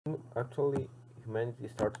Actually, humanity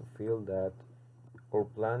starts to feel that our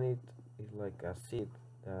planet is like a seed,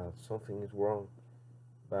 that something is wrong,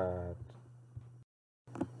 but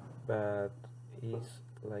but it's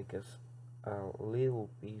like a little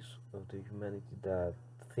piece of the humanity that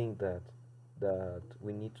think that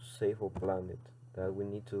we need to save our planet, that we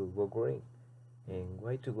need to go green. And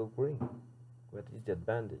why to go green? What is the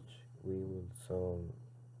advantage? We will some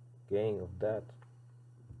gain of that.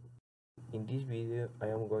 In this video, I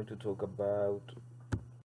am going to talk about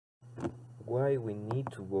why we need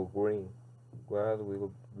to go green. What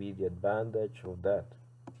will be the advantage of that?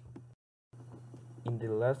 In the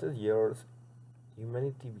last years,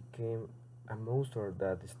 humanity became a monster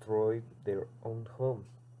that destroyed their own home,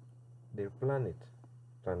 their planet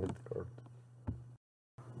Earth.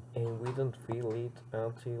 And we don't feel it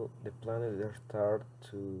until the planet Earth start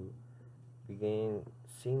to begin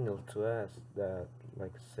signal to us that,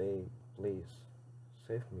 like, say, please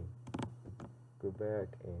save me, go back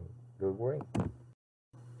and go green.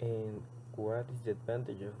 And what is the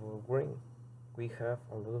advantage of go green? We have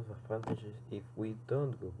a lot of advantages if we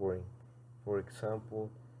don't go green. For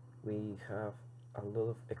example, we have a lot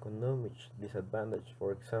of economic disadvantage.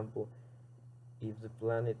 For example, if the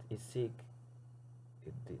planet is sick,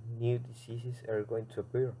 the new diseases are going to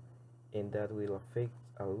appear, and that will affect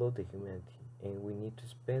a lot of humanity. And we need to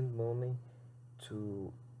spend money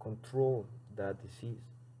to control that disease.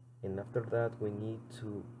 And after that, we need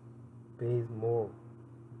to pay more,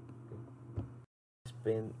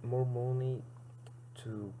 spend more money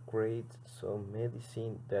to create some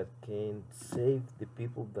medicine that can save the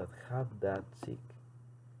people that have that sick.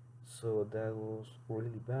 So that was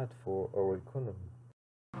really bad for our economy.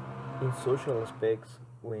 In social aspects,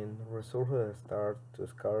 when resources start to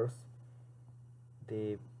scarce,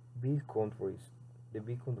 the big countries, the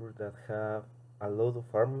big countries that have a lot of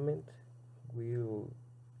armament will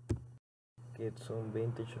get some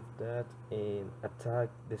advantage of that and attack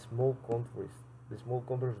the small countries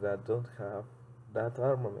that don't have that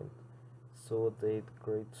armament. So they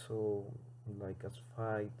create so like as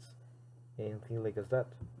fights and things like as that.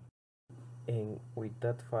 And with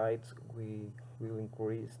that fights, we will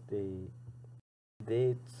increase the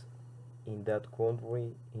deaths in that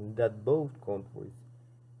country, in that both countries.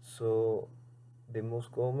 So the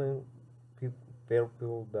most common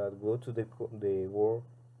people that go to the war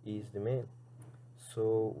is the men.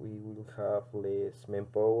 So we will have less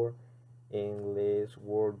manpower and less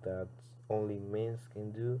work that only men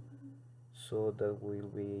can do. So that will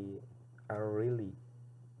be a really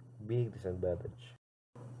big disadvantage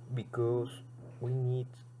because we need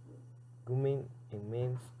women and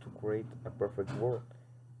men to create a perfect world.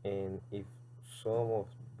 And if some of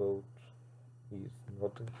both is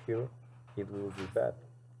not here, it will be bad.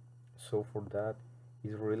 So for that,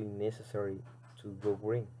 it's really necessary to go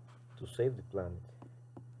green, to save the planet,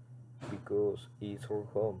 because it's our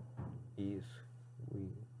home, is we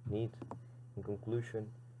need. In conclusion,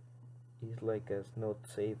 it's like us not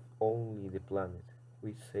save only the planet,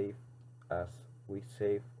 we save us, we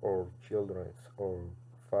save our children, our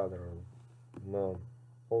father, mom,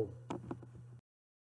 all.